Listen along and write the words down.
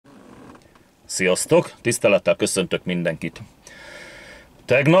Sziasztok! Tisztelettel köszöntök mindenkit!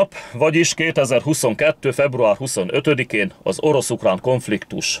 Tegnap, vagyis 2022. február 25-én az orosz-ukrán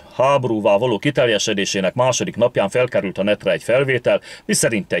konfliktus háborúvá való kiteljesedésének második napján felkerült a netre egy felvétel,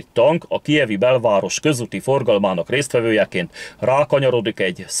 miszerint egy tank a kijevi belváros közúti forgalmának résztvevőjeként rákanyarodik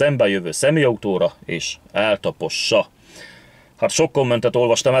egy szembejövő személyautóra és eltapossa. Hát sok kommentet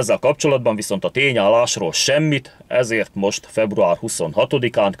olvastam ezzel kapcsolatban, viszont a tényállásról semmit, ezért most február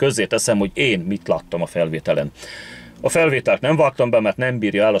 26-án közzéteszem, hogy én mit láttam a felvételen. A felvételt nem vágtam be, mert nem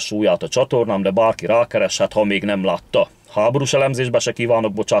bírja el a súlyát a csatornám, de bárki rákereshet, ha még nem látta. Háborús elemzésbe se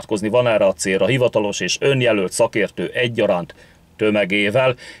kívánok bocsátkozni, van erre a célra hivatalos és önjelölt szakértő egyaránt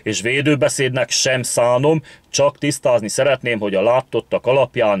tömegével, és védőbeszédnek sem szánom, csak tisztázni szeretném, hogy a látottak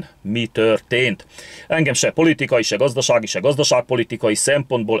alapján mi történt. Engem se politikai, se gazdasági, se gazdaságpolitikai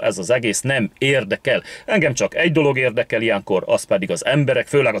szempontból ez az egész nem érdekel. Engem csak egy dolog érdekel ilyenkor, az pedig az emberek,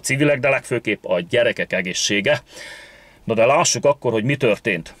 főleg a civilek, de legfőképp a gyerekek egészsége. Na de lássuk akkor, hogy mi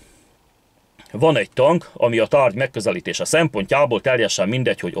történt. Van egy tank, ami a tárgy megközelítése szempontjából teljesen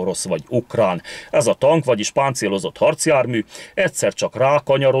mindegy, hogy orosz vagy ukrán. Ez a tank, vagyis páncélozott harcjármű egyszer csak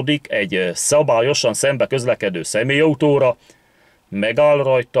rákanyarodik egy szabályosan szembe közlekedő személyautóra, megáll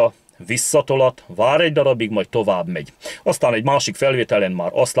rajta, visszatolat, vár egy darabig, majd tovább megy. Aztán egy másik felvételen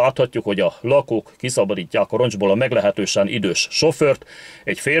már azt láthatjuk, hogy a lakók kiszabadítják a roncsból a meglehetősen idős sofőrt,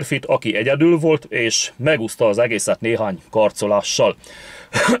 egy férfit, aki egyedül volt, és megúszta az egészet néhány karcolással.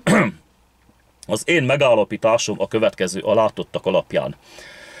 Az én megállapításom a következő a látottak alapján.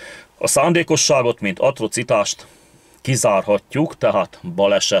 A szándékosságot, mint atrocitást kizárhatjuk, tehát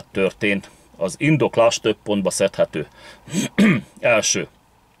baleset történt. Az indoklás több pontba szedhető. Első.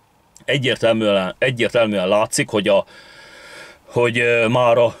 Egyértelműen látszik, hogy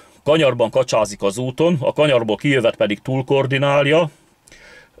már a kanyarban kacsázik az úton, a kanyarból kijövet pedig túlkoordinálja.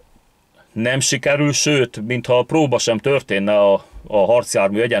 Nem sikerül, sőt, mintha a próba sem történne a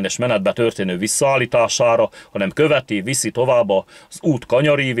harcjármű egyenes menetbe történő visszaállítására, hanem követi, viszi tovább az út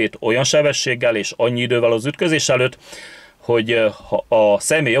kanyarívét olyan sebességgel és annyi idővel az ütközés előtt, hogy a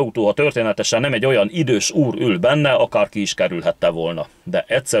személyautó, ha történetesen nem egy olyan idős úr ül benne, akár ki is kerülhette volna. De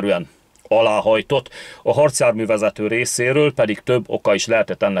egyszerűen aláhajtott, a harcjárművezető részéről pedig több oka is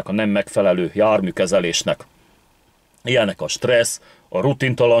lehetett ennek a nem megfelelő járműkezelésnek. Ilyenek a stressz, a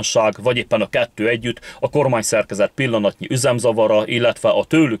rutintalanság, vagy éppen a kettő együtt, a kormányszerkezet pillanatnyi üzemzavara, illetve a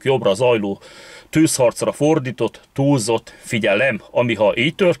tőlük jobbra zajló tűzharcra fordított, túlzott figyelem, ami ha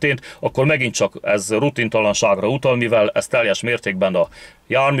így történt, akkor megint csak ez rutintalanságra utal, mivel ez teljes mértékben a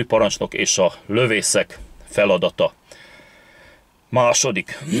járműparancsnok és a lövészek feladata.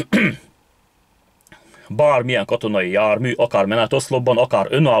 Második. Bármilyen katonai jármű, akár menetoszlopban, akár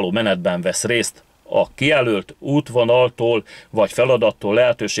önálló menetben vesz részt, a kijelölt útvonaltól vagy feladattól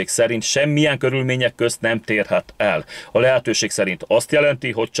lehetőség szerint semmilyen körülmények közt nem térhet el. A lehetőség szerint azt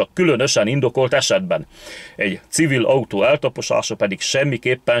jelenti, hogy csak különösen indokolt esetben. Egy civil autó eltaposása pedig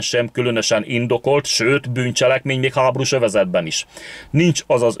semmiképpen sem különösen indokolt, sőt bűncselekmény még háborús övezetben is. Nincs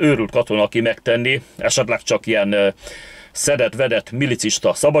az az őrült katona, aki megtenni, esetleg csak ilyen szedett-vedett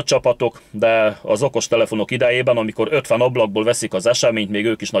milicista szabadcsapatok, de az okostelefonok idejében, amikor 50 ablakból veszik az eseményt, még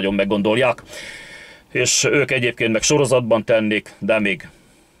ők is nagyon meggondolják. És ők egyébként meg sorozatban tennék, de még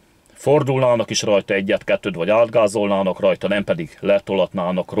fordulnának is rajta egyet-kettőt, vagy átgázolnának rajta, nem pedig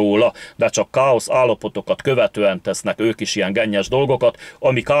letolatnának róla, de csak káosz állapotokat követően tesznek ők is ilyen gennyes dolgokat,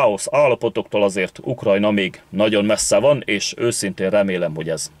 ami káosz állapotoktól azért Ukrajna még nagyon messze van, és őszintén remélem, hogy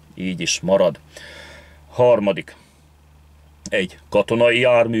ez így is marad. Harmadik. Egy katonai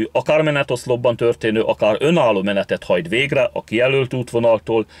jármű, akár menetoszlopban történő, akár önálló menetet hajt végre a kijelölt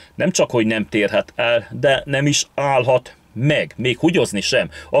útvonaltól, nem csak hogy nem térhet el, de nem is állhat meg, még húgyozni sem,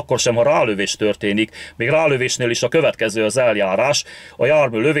 akkor sem, ha rálövés történik. Még rálövésnél is a következő az eljárás, a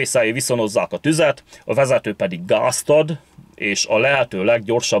jármű lövészei viszonozzák a tüzet, a vezető pedig gázt ad, és a lehető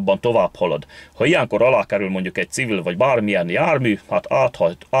leggyorsabban tovább halad. Ha ilyenkor alá kerül mondjuk egy civil vagy bármilyen jármű, hát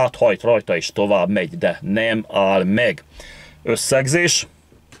áthajt rajta és tovább megy, de nem áll meg. Összegzés,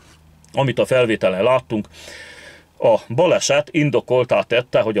 amit a felvételen láttunk, a baleset indokoltá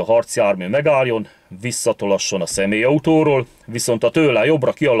tette, hogy a harcjármű megálljon, visszatolasson a személyautóról, viszont a tőle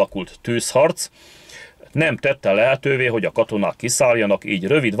jobbra kialakult tűzharc nem tette lehetővé, hogy a katonák kiszálljanak, így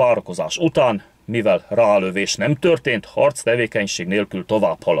rövid várakozás után, mivel rálövés nem történt, harc tevékenység nélkül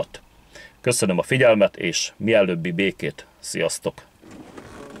tovább haladt. Köszönöm a figyelmet és mielőbbi békét. Sziasztok!